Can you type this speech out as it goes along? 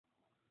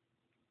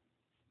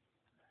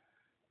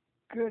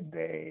Good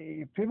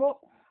day, people.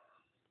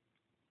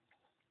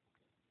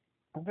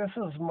 This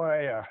is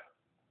my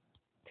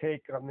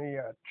take on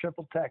the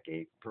Tripltek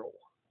 8 Pro.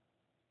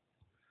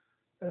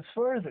 As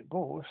far as it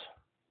goes,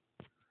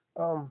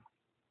 um,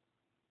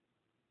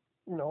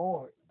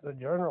 the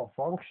general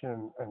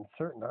function and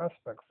certain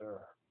aspects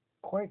are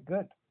quite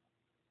good.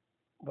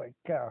 Like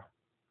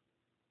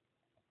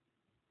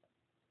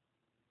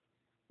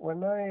when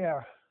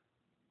there's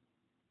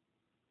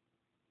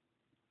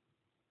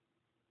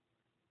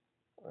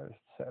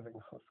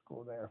settings. Let's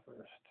go there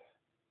first.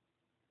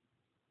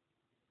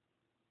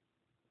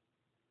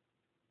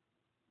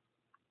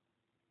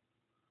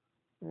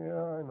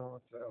 Yeah, I know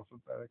it's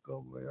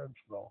alphabetical, but I'm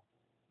slow.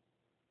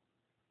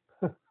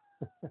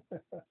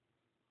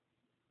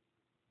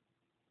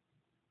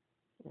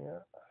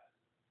 Yeah.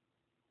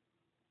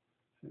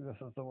 See, this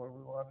is the one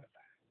we wanted.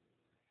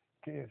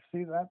 Okay,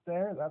 see that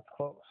there? That's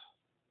close.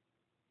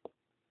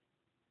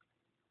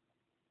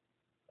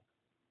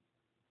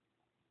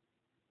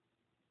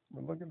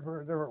 We're looking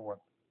for a different one.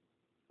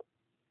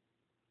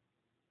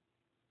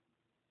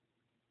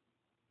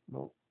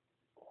 Nope.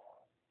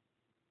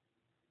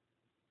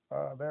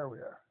 There we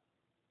are.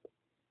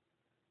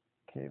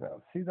 Okay,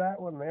 now see that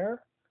one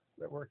there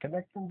that we're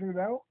connecting to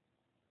now?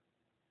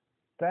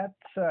 That's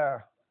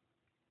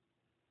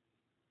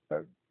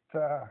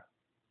about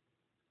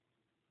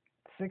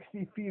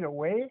 60 feet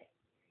away,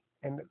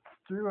 and it's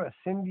through a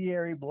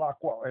cindiary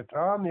block wall. It's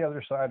on the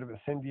other side of a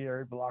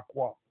cindiary block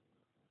wall.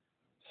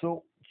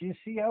 So do you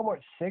see how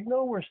much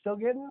signal we're still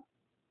getting?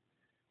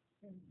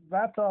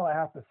 That's all I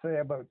have to say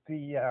about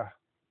the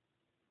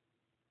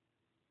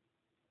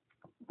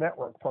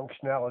network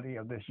functionality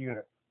of this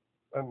unit.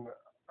 And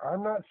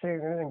I'm not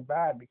saying anything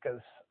bad because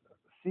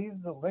see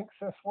the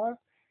Linksys one,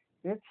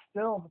 it's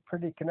still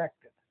pretty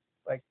connected.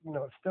 Like,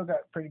 it's still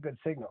got pretty good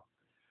signal.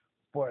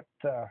 But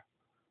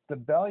the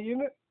Bell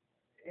unit,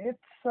 it's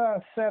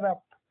set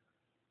up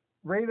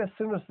right as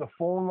soon as the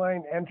phone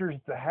line enters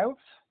the house.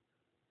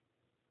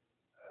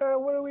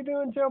 What are we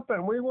doing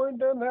jumping? We weren't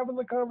done having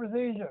the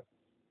conversation.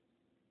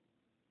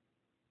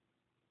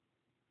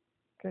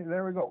 Okay,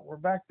 there we go. We're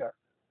back there.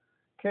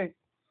 Okay.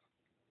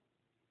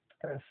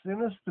 As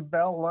soon as the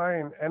Bell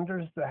line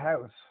enters the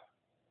house,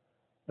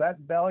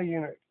 that Bell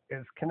unit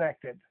is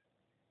connected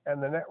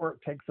and the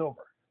network takes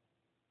over.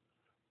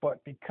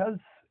 But because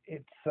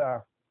it's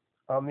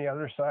on the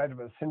other side of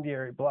a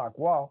cindiary block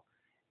wall,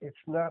 it's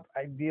not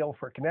ideal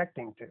for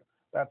connecting to.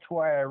 That's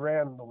why I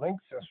ran the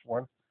Linksys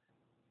one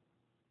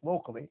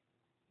locally.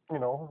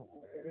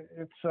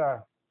 It's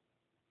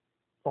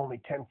only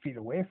 10 feet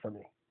away from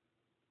me.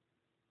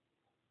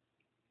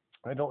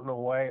 I don't know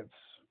why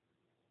it's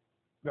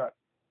got,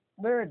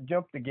 there it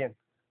jumped again.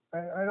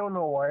 I don't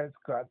know why it's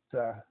got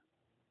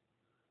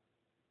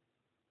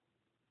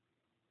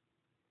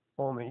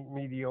only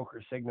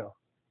mediocre signal.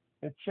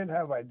 It should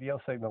have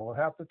ideal signal,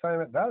 and half the time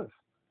it does.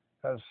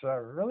 Has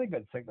really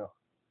good signal.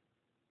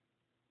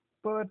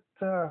 But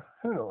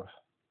who knows?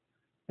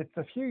 It's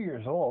a few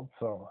years old,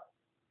 so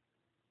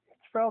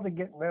it's probably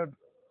getting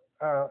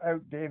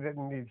outdated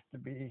and needs to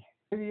be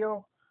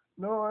video.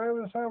 No, I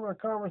was having a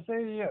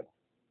conversation.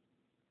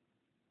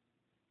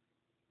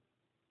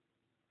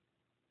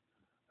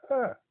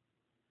 Huh.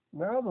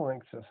 Now the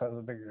Linksys has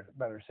a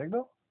better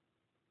signal.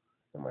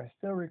 Am I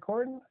still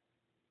recording?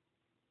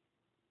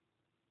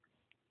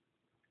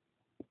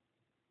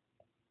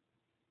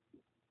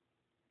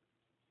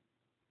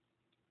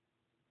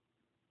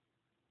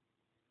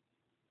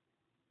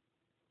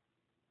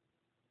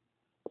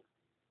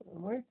 It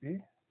might be.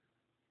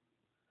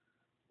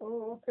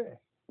 Oh, okay.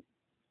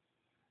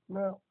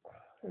 Now,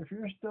 if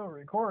you're still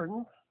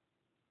recording,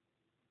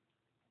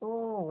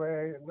 oh,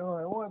 wait, no,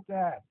 I want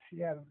that.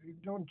 Yeah,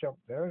 don't jump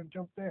there,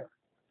 jump there.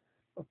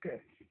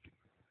 Okay.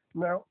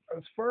 Now,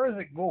 as far as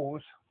it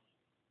goes,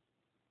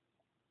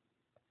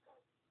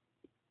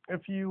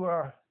 if you,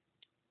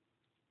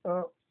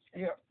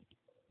 yeah,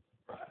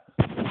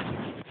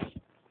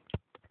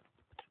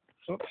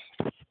 oops.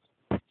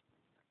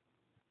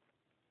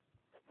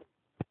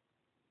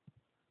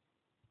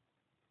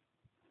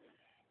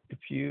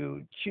 If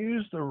you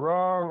choose the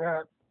wrong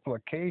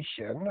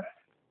application,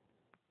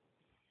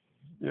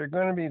 you're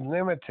going to be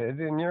limited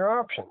in your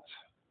options.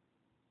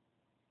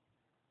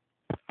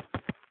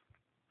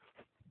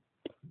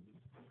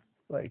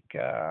 Like,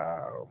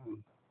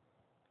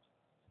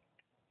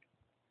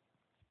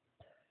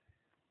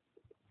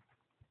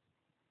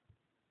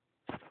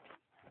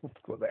 let's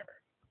go there.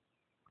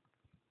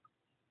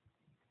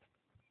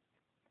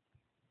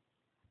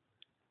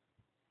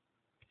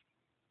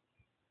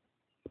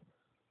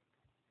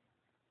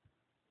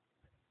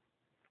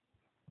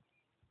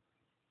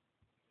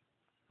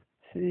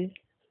 See?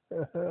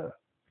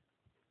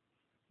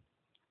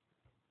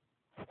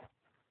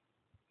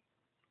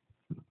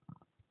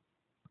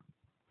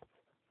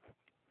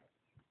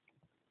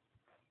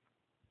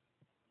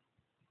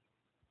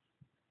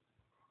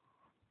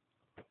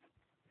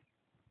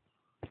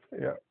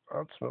 Yeah,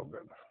 that's no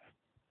good.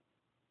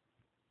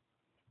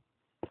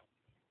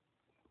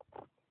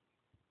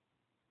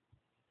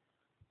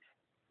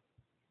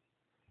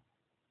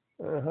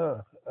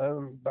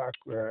 I'm back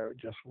where I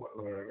just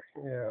was.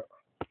 Yeah,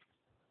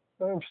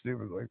 I'm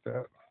stupid like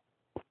that.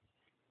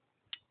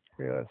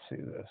 Yeah, let's see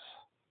this.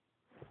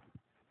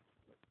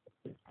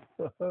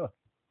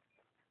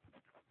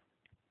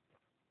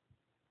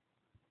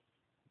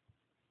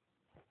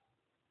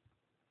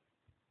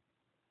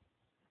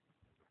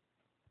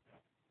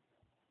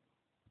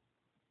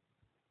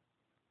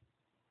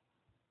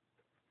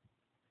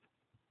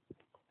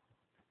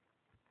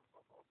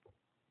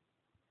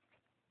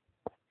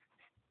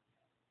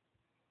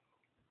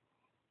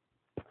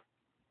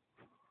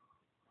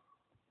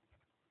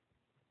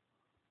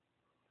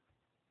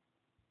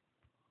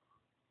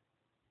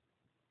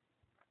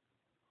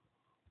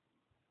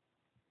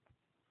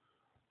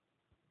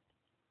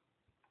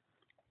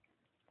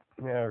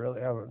 Yeah, I really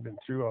haven't been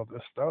through all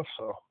this stuff,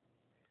 so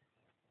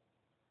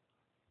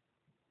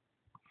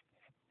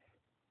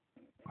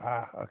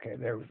okay,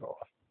 there we go.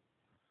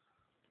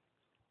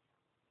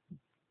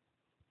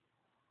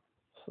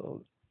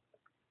 So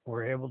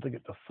we're able to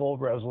get the full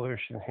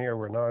resolution here.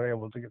 We're not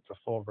able to get the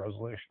full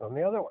resolution on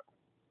the other one.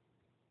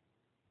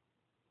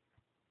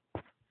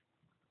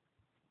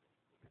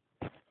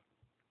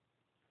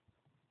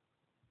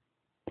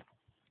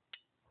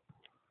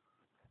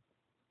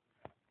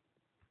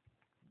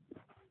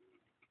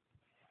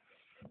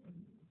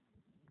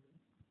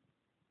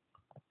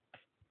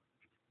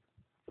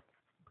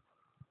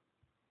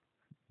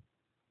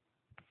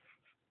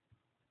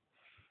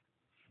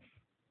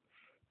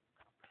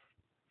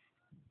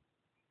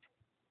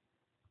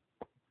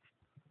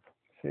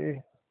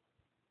 See,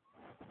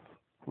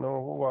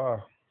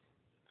 no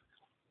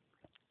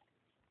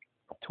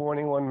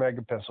 21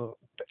 megapixel,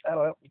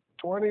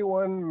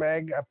 21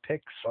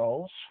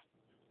 megapixels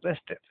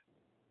listed.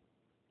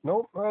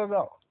 Nope, not at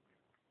all.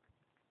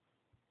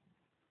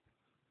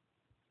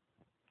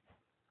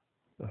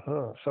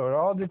 So it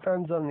all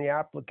depends on the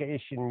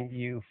application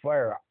you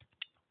fire up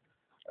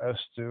as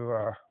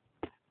to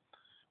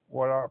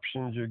what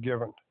options you're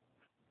given.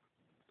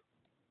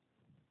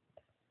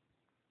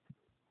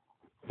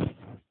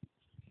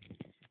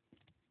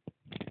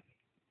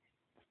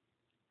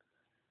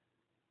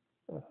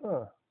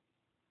 Uh-huh.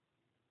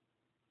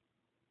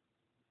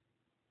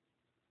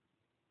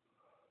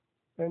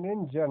 And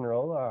in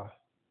general,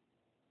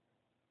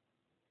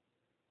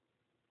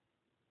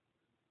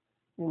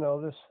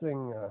 this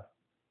thing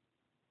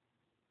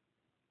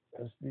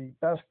is the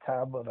best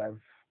tablet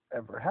I've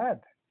ever had.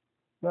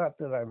 Not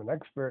that I'm an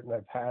expert and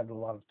I've had a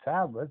lot of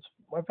tablets.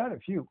 I've had a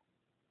few.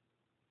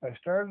 I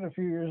started a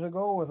few years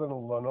ago with a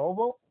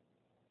Lenovo.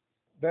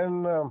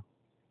 Then I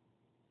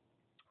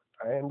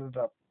ended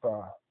up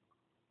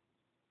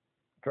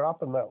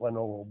dropping that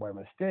Lenovo by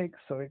mistake,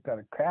 so it got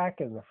a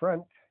crack in the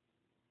front,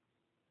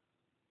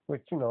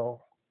 which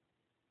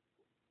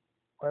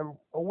I'm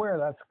aware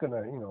that's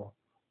gonna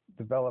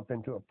develop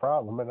into a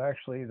problem. And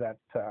actually, that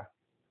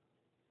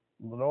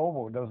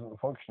Lenovo doesn't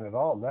function at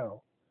all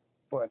now.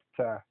 But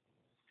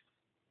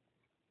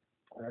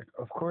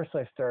of course,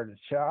 I started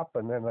shop,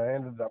 and then I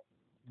ended up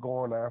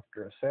going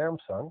after a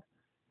Samsung,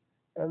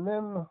 and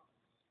then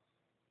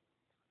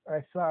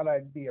I thought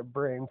I'd be a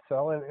brain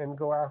cell and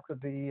go after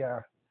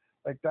the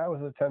like that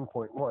was a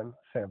 10.1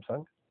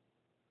 Samsung.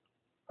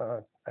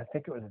 I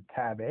think it was a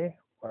Tab A.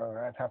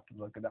 I'd have to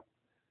look it up.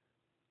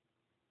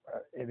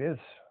 It is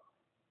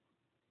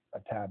a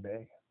Tab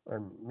A, or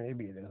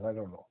maybe it is. I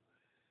don't know.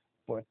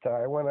 But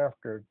I went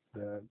after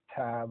the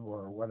Tab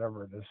or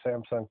whatever, the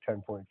Samsung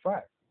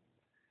 10.5.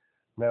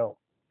 Now,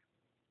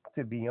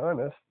 to be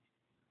honest,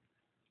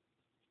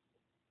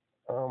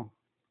 um,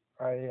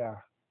 I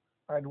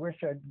I'd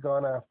wish I'd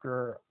gone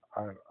after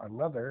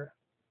another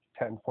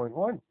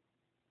 10.1.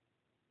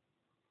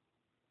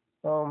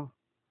 Um,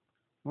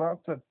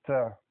 Not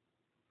that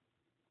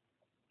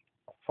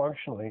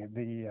functionally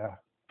the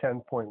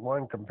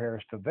 10.1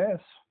 compares to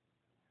this,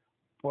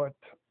 but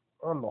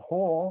on the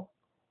whole,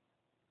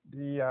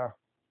 the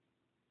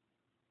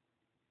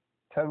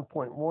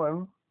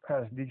 10.1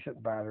 has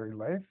decent battery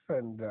life,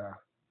 and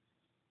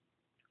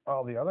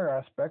all the other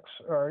aspects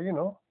are,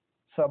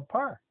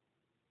 subpar.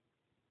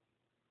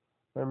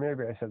 Or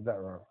maybe I said that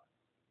wrong.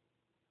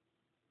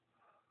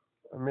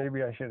 Or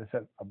maybe I should have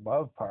said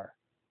above par.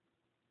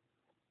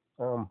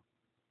 Um,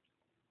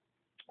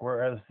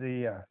 Whereas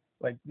the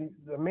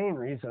main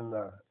reason,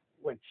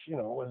 which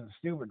was a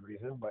stupid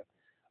reason, but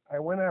I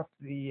went after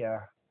the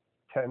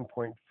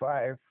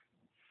 10.5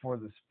 for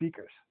the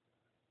speakers.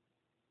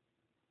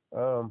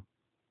 Um,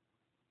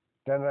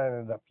 then I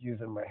ended up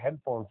using my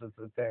headphones as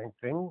the dang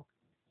thing.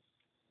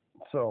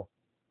 So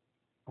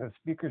the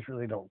speakers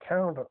really don't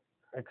count,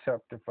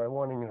 except if I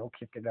want to,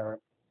 kick it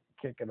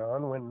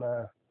on when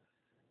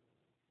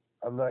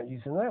I'm not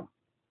using them.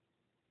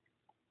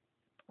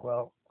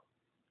 Well,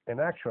 in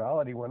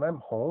actuality, when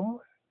I'm home,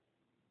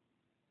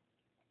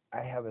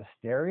 I have a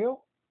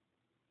stereo,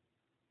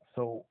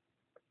 so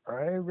I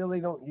really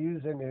don't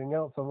use anything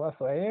else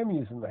unless I am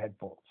using the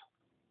headphones.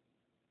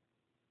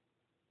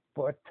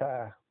 But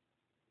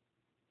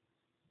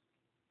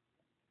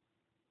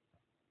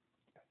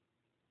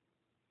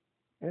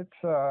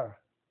it's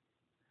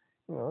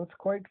It's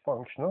quite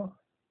functional.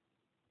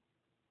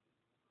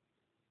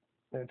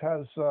 It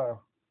has a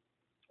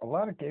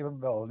lot of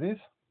capabilities.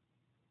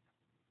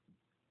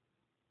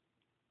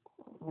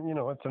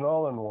 It's an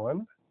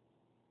all-in-one,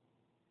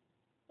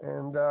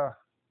 and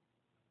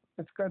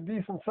it's got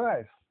decent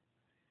size.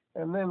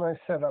 And then I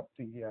set up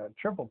the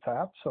triple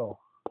tap so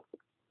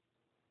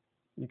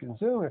you can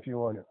zoom if you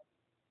want to.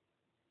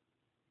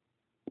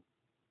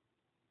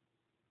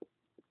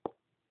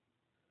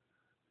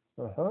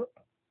 Uh-huh.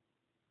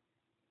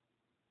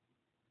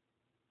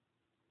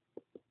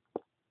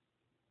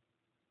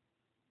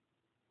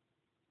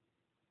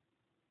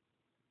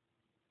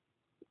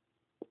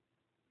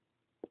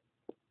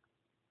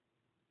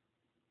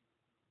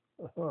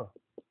 Uh-huh.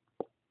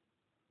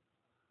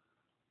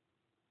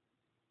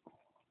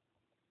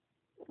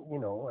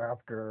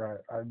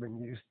 After I've been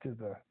used to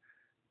the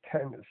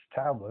tennis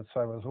tablets,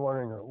 I was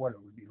wondering what it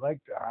would be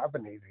like to have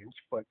an 8-inch,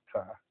 but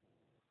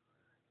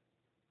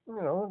you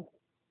know,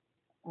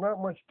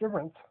 not much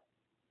difference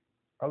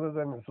other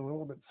than it's a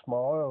little bit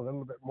smaller, a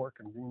little bit more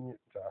convenient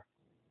to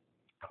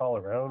haul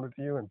around with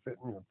you and fit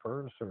in your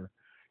purse or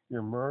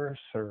your merce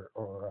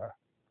or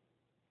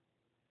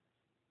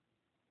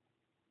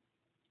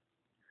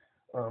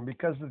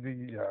because of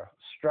the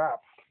strap,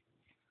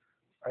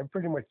 I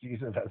pretty much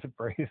use it as a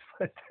bracelet.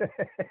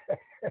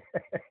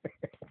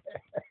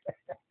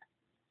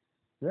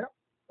 Yeah,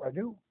 I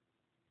do.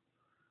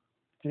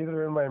 It's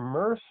either in my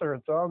merce or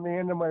it's on the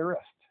end of my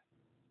wrist.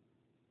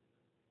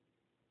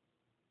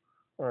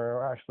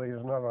 Or actually,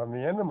 it's not on the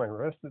end of my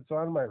wrist, it's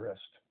on my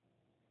wrist.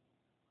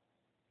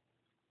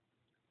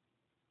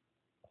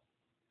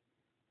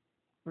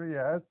 But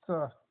yeah, it's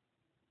a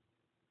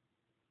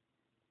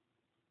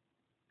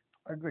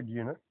good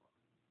unit.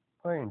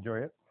 I enjoy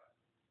it.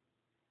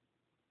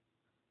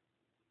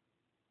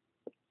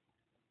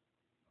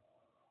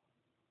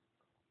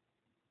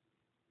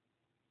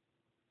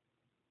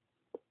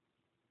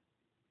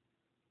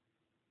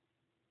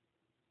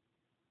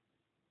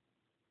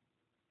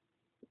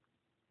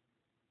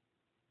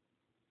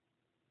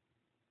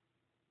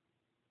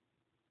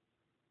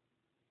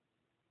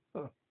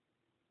 Huh.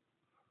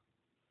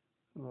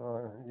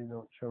 No, you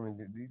don't show me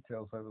the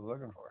details I was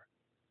looking for.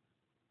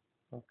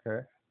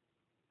 Okay.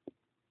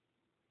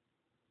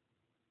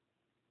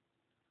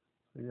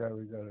 So yeah,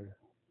 we gotta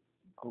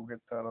go get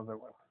that other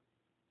one.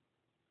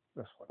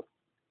 This one.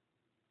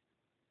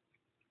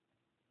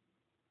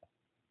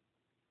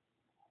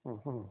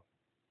 Hmm.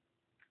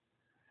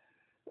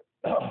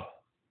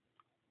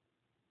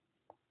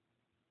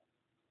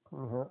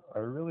 I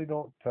really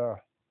don't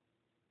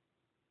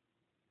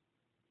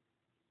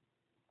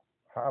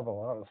have a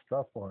lot of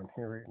stuff on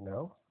here right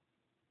now.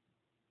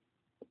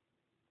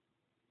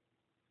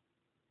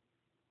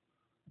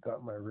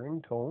 Got my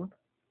ringtone.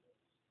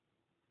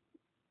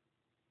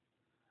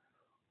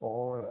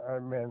 Oh, and I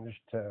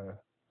managed to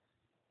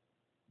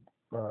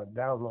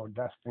download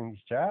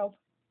Destiny's Child.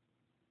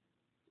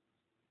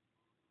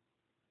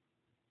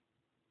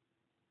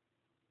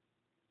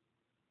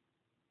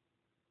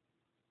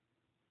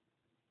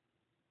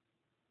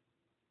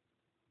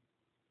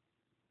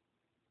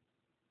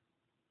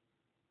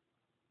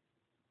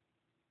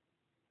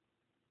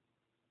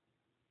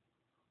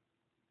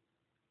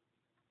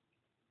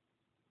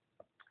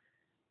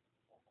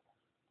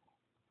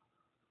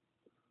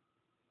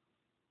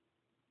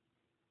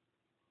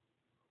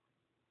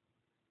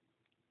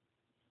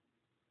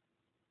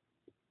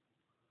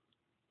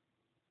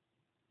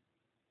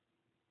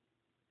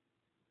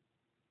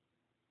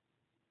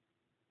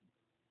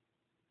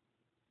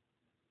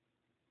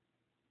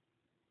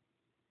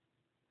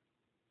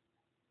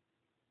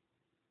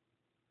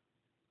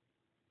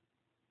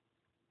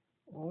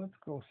 Well, let's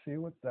go see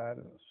what that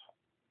is.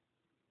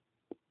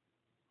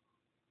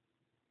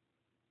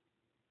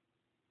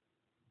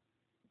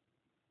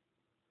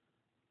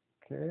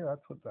 Okay,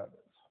 that's what that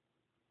is.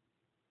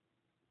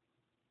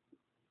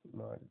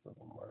 Nice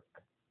little mark.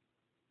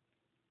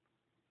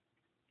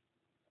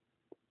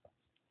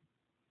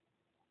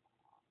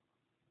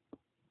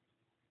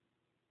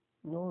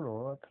 No,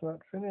 no, that's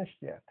not finished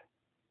yet.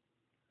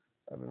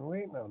 I've been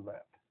waiting on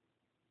that.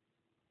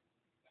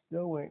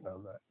 Still waiting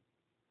on that.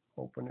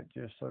 Hoping it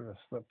just sort of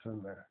slips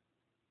in there.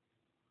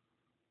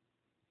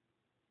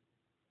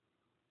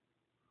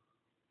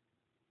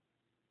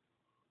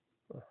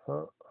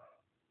 Uh-huh.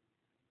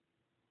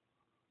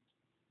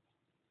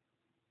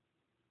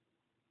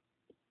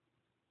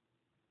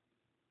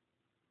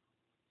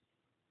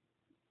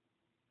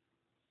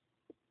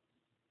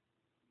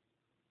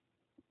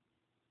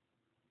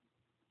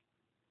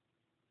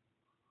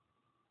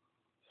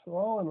 So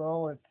all in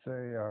all, it's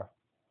a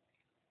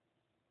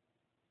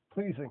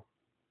pleasing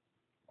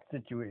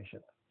situation.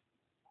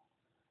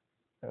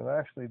 And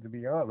actually, to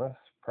be honest,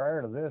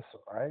 prior to this,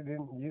 I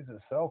didn't use a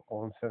cell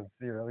phone since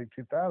the early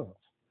 2000s.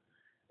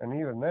 And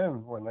even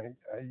then, when I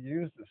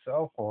used a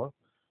cell phone,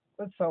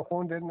 that cell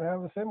phone didn't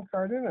have a SIM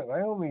card in it.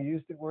 I only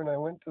used it when I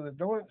went to the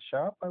donut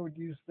shop. I would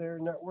use their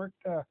network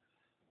to,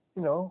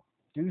 you know,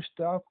 do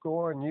stuff,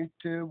 go on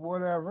YouTube,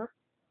 whatever,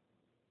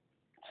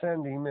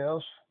 send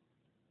emails.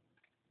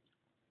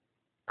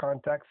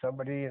 contact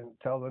somebody and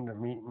tell them to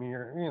meet me,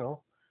 or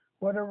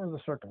whatever the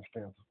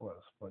circumstances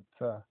was. But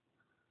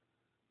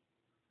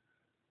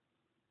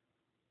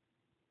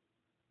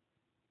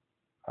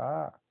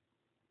ah,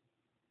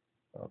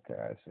 okay,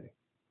 I see.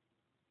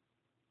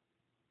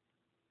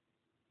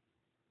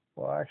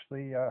 Well,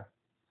 actually, yeah,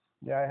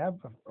 I have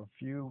a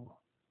few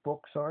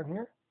books on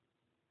here,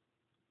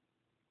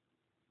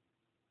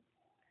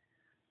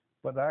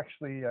 but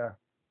actually,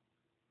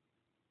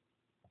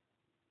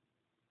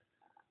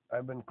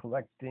 I've been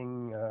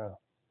collecting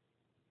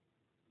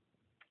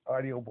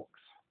audiobooks.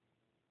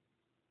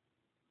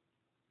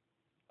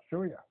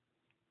 Show ya.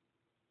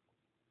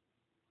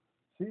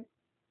 See,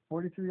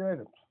 43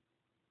 items.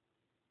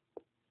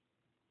 It's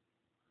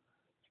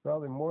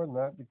probably more than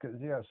that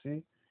because, yeah,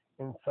 see,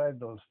 inside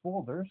those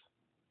folders,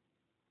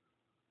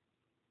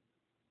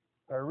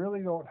 I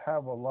really don't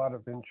have a lot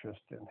of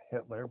interest in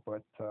Hitler,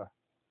 but I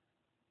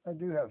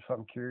do have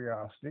some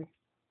curiosity.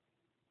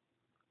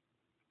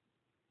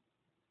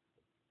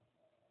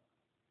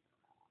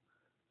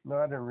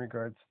 Not in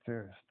regards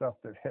to stuff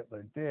that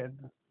Hitler did,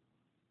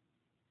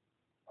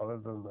 other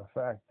than the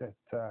fact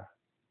that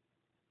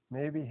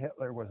maybe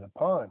Hitler was a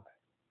pawn.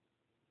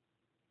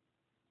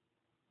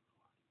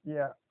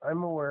 Yeah,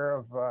 I'm aware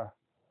of the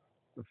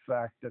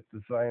fact that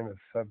the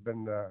Zionists have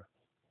been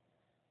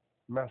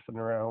messing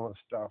around with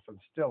stuff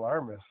and still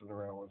are messing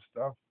around with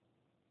stuff,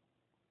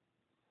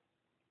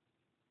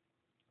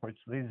 which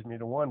leads me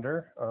to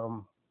wonder.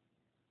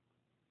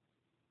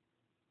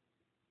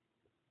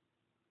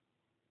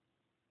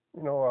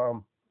 You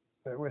know,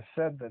 it was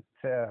said that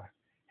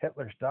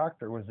Hitler's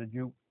doctor was a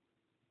Jew.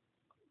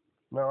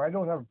 Now, I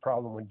don't have a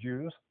problem with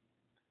Jews,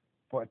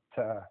 but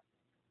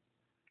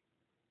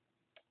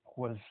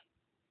was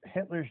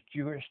Hitler's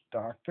Jewish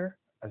doctor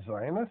a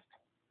Zionist?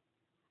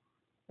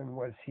 And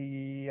was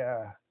he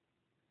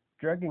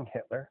drugging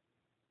Hitler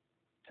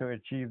to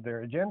achieve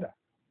their agenda?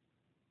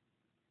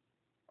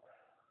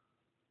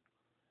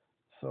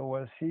 So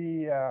was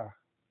he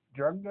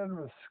drugged out of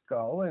his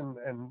skull and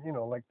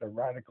like the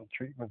radical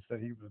treatments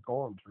that he was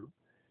going through?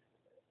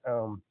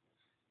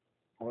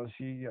 Was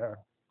he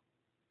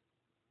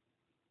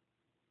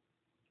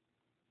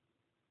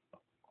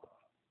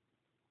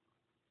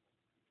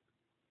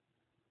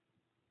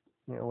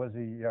was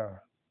he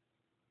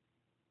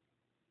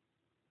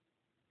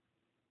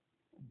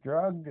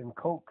drugged and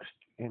coaxed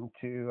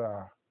into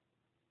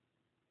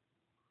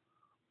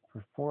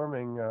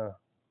performing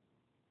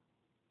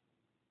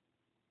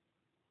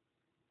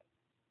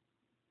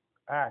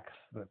acts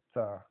that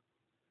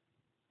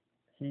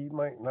he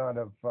might not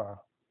have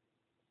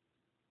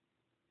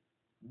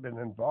been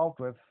involved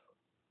with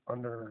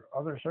under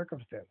other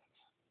circumstances?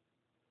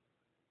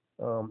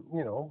 Um,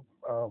 you know,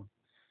 um,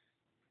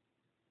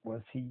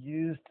 was he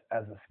used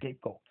as a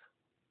scapegoat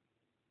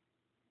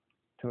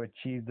to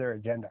achieve their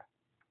agenda?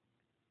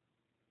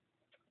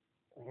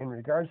 In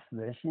regards to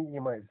this,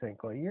 you might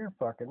think, well, you're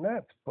fucking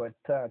nuts. But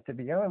to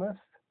be honest,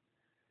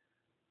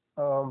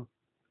 um,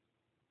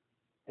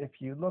 if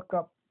you look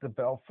up the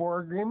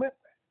Balfour Agreement,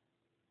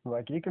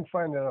 like you can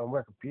find it on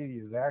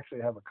Wikipedia, they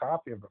actually have a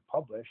copy of it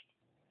published,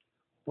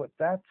 but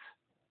that's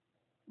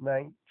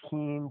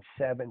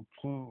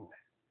 1917.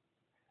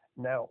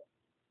 Now,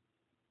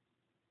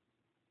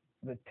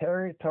 the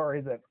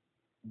territory that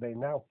they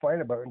now fight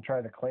about and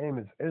try to claim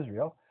is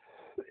Israel,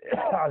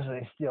 as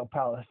they steal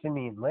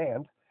Palestinian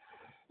land,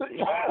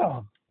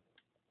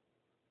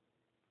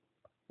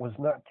 was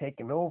not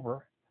taken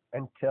over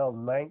until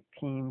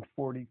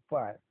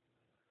 1945.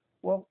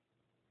 Well,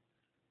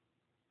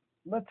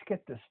 let's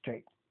get this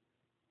straight.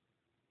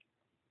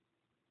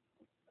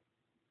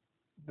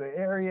 The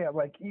area,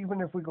 like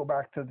even if we go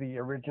back to the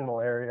original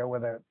area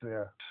without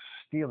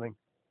stealing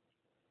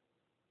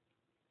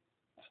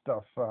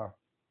stuff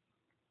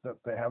that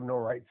they have no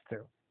rights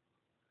to,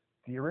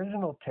 the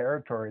original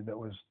territory that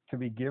was to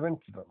be given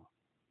to them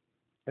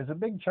is a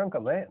big chunk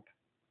of land.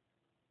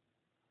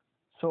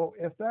 So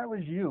if that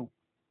was you,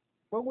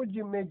 what would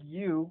you make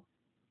you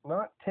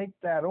not take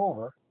that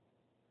over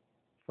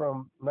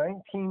from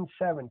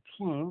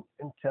 1917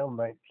 until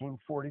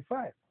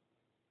 1945?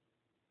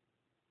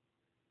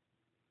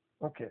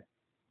 Okay,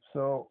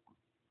 so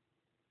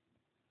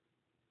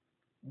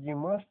you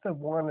must have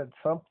wanted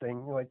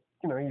something like,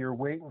 you're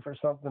waiting for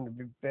something to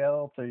be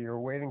built, or you're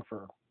waiting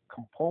for a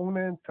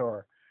component,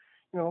 or,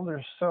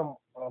 there's some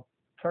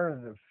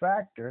alternative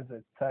factor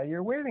that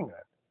you're waiting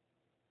on.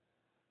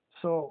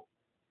 So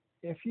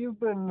if you've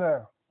been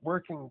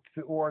working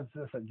towards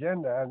this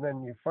agenda and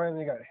then you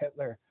finally got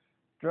Hitler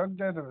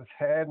drugged out of his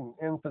head and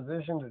in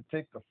position to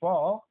take the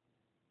fall,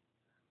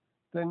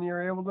 then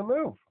you're able to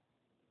move.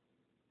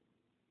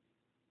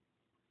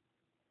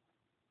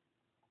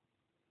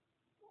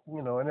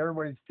 And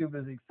everybody's too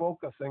busy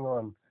focusing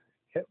on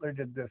Hitler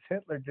did this,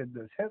 Hitler did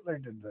this, Hitler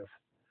did this.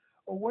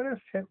 Well, what if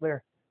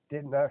Hitler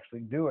didn't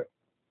actually do it?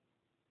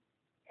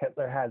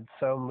 Hitler had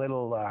some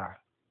little,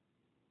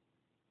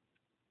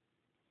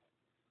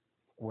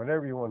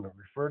 whatever you want to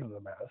refer to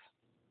them as,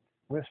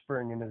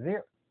 whispering in his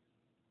ear.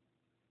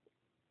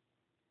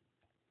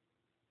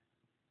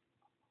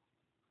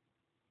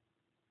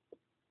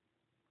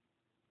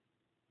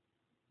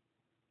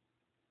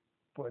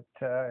 But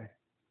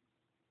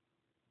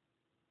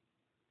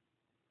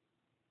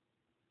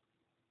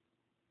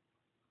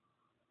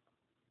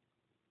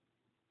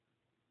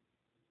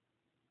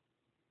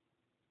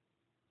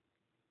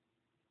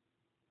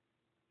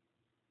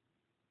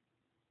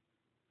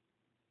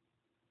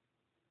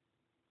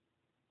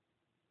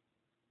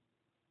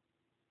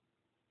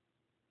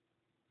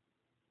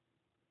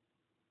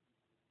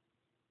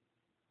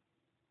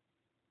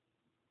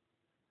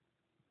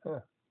huh,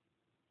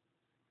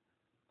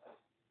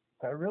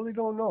 I really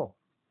don't know,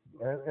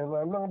 and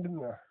I'm not in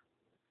the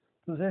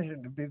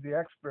position to be the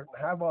expert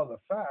and have all the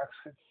facts.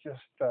 It's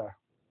just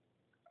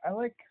I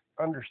like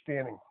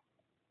understanding.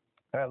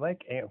 I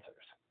like answers.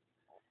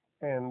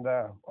 And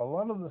a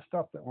lot of the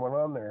stuff that went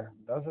on there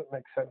doesn't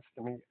make sense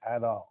to me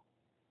at all.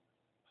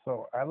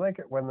 So I like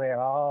it when they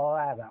all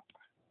add up.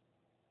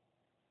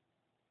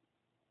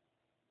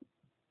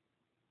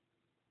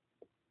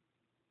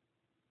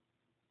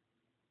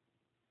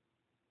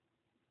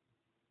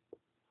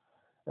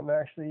 And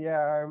actually,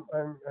 yeah,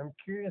 I'm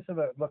curious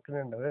about looking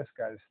into this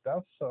guy's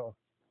stuff. So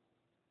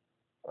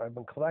I've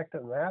been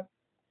collecting that.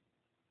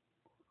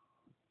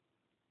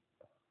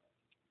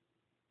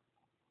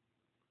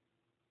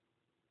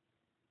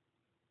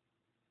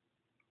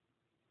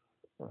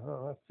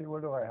 Let's see,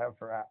 what do I have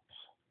for apps?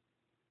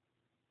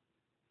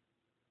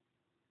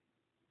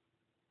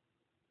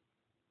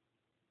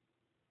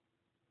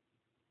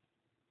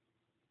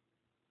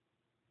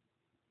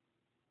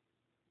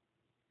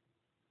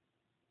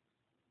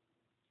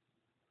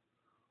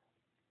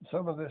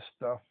 Some of this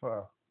stuff,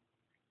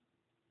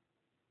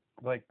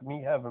 like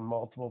me having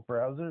multiple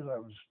browsers, I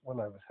was when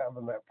I was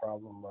having that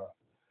problem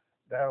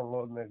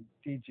downloading the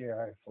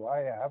DJI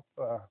Fly app.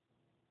 I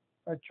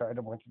tried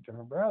a bunch of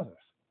different browsers.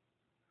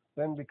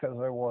 Then, because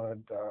I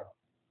wanted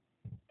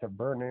to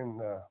burn in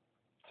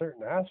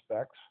certain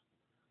aspects,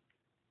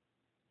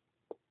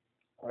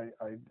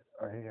 I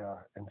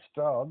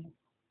installed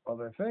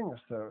other things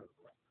to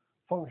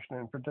function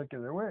in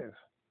particular ways,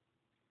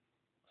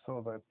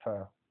 so that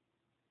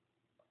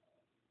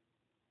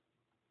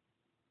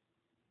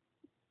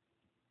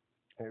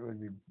it would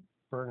be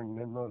burning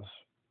in those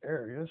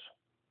areas,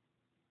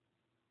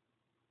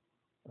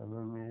 and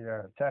then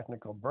the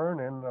technical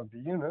burn-in of the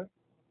unit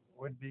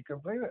would be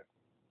completed,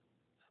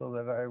 so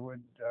that I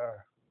would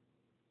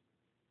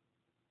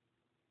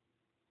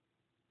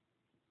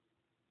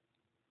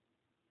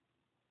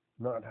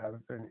not have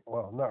any,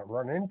 well, not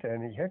run into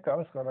any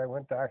hiccups when I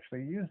went to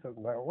actually use it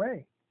in that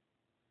way.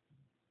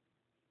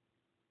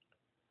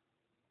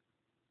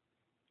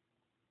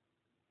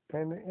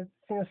 And it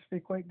seems to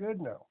be quite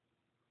good now.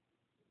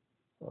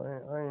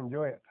 I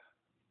enjoy it.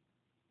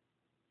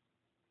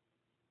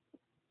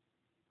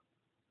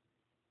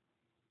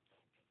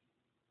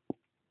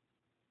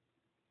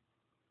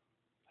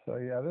 So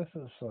yeah, this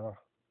is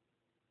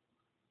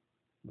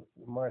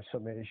my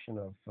summation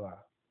of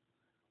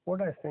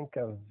what I think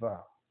of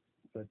the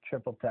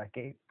Tripltek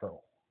 8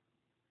 Pro,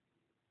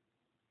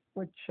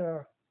 which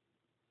I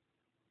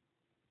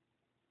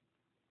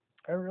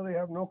really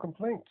have no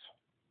complaints.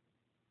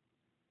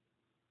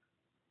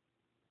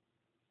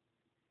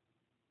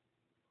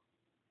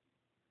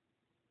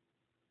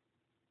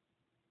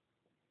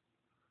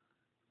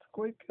 It's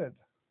quite good.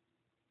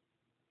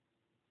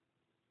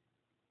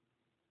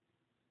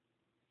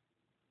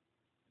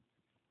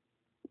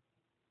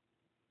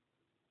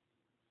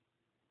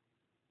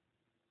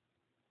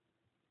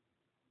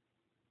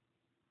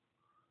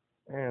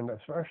 And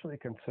especially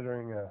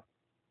considering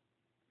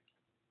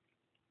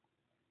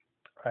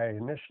I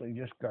initially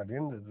just got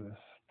into this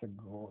to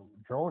go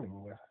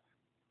droning with,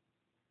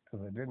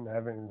 because I didn't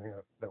have anything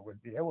that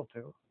would be able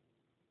to.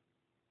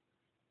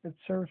 It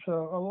serves a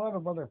lot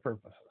of other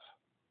purposes.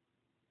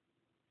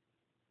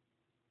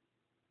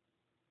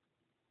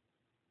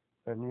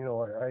 And you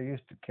know, I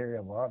used to carry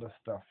a lot of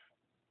stuff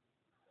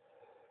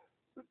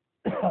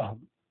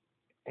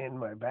in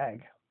my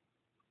bag.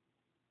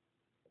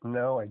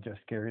 Now I just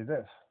carry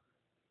this.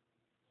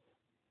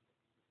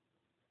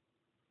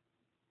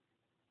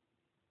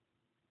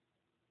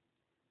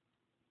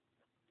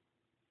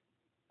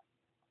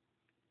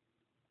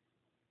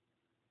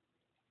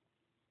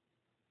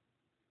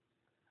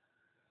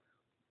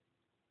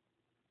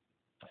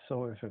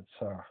 So if it's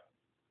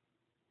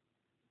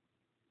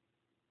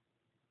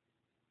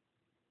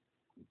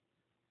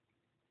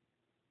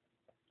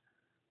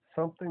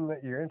something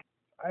that you're interested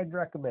in, I'd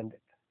recommend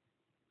it.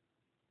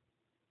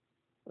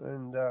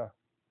 And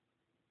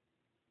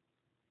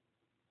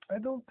I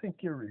don't think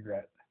you'll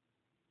regret it.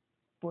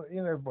 But you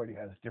know, everybody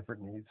has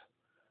different needs.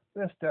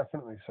 This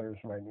definitely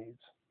serves my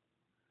needs.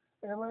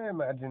 And I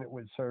imagine it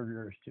would serve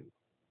yours too.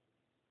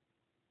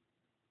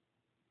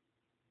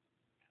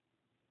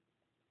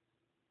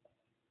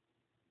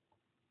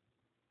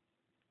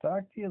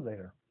 Talk to you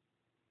later.